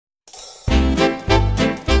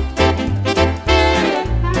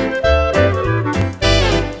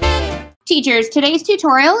teachers, today's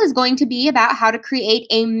tutorial is going to be about how to create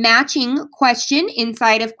a matching question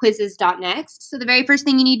inside of Quizzes.Next. So the very first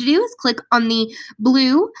thing you need to do is click on the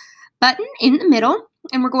blue button in the middle,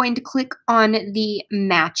 and we're going to click on the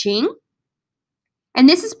matching. And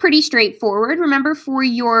this is pretty straightforward. Remember, for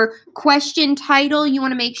your question title, you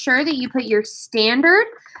want to make sure that you put your standard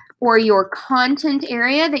or your content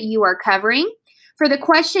area that you are covering. For the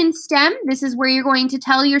question stem, this is where you're going to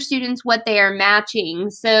tell your students what they are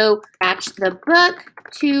matching. So match the book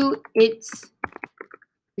to its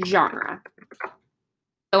genre.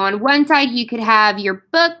 So on one side, you could have your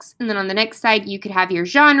books, and then on the next side, you could have your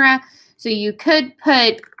genre. So you could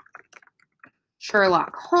put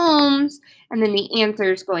Sherlock Holmes, and then the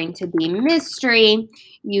answer is going to be mystery.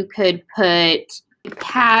 You could put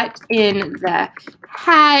cat in the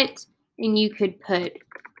hat, and you could put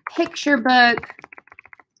picture book,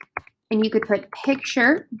 and you could put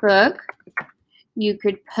picture book. You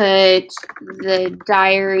could put the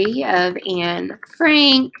Diary of Anne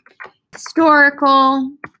Frank,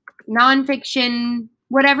 historical, nonfiction,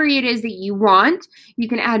 whatever it is that you want. You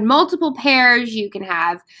can add multiple pairs. You can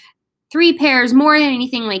have 3 pairs, more than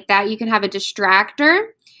anything like that. You can have a distractor,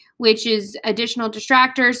 which is additional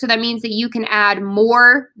distractors. So that means that you can add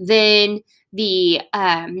more than the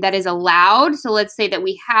that is allowed. So let's say that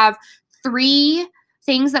we have 3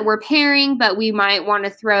 things that we're pairing, but we might want to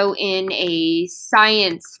throw in a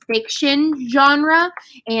science fiction genre,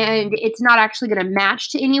 and it's not actually going to match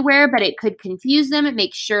to anywhere, but it could confuse them. It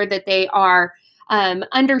makes sure that they are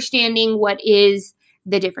understanding what is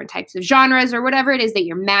the different types of genres or whatever it is that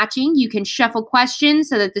you're matching. You can shuffle questions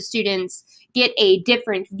so that the students get a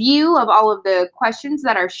different view of all of the questions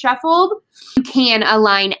that are shuffled. You can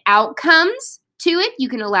align outcomes to it. You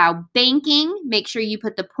can allow banking. Make sure you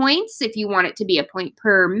put the points. If you want it to be a point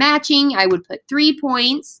per matching, I would put 3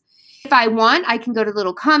 points. If I want, I can go to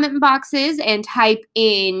little comment boxes and type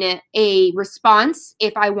in a response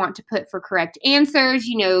if I want to put for correct answers.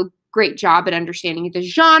 You know, great job at understanding the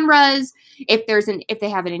genres. If they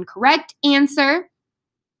have an incorrect answer,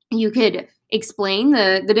 you could explain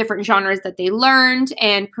the different genres that they learned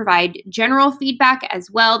and provide general feedback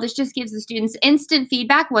as well. This just gives the students instant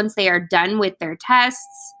feedback once they are done with their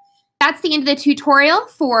tests. That's the end of the tutorial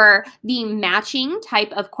for the matching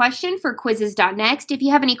type of question for Quizzes.Next. If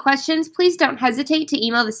you have any questions, please don't hesitate to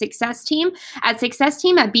email the Success Team at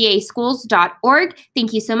successteam@baschools.org.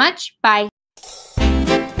 Thank you so much. Bye.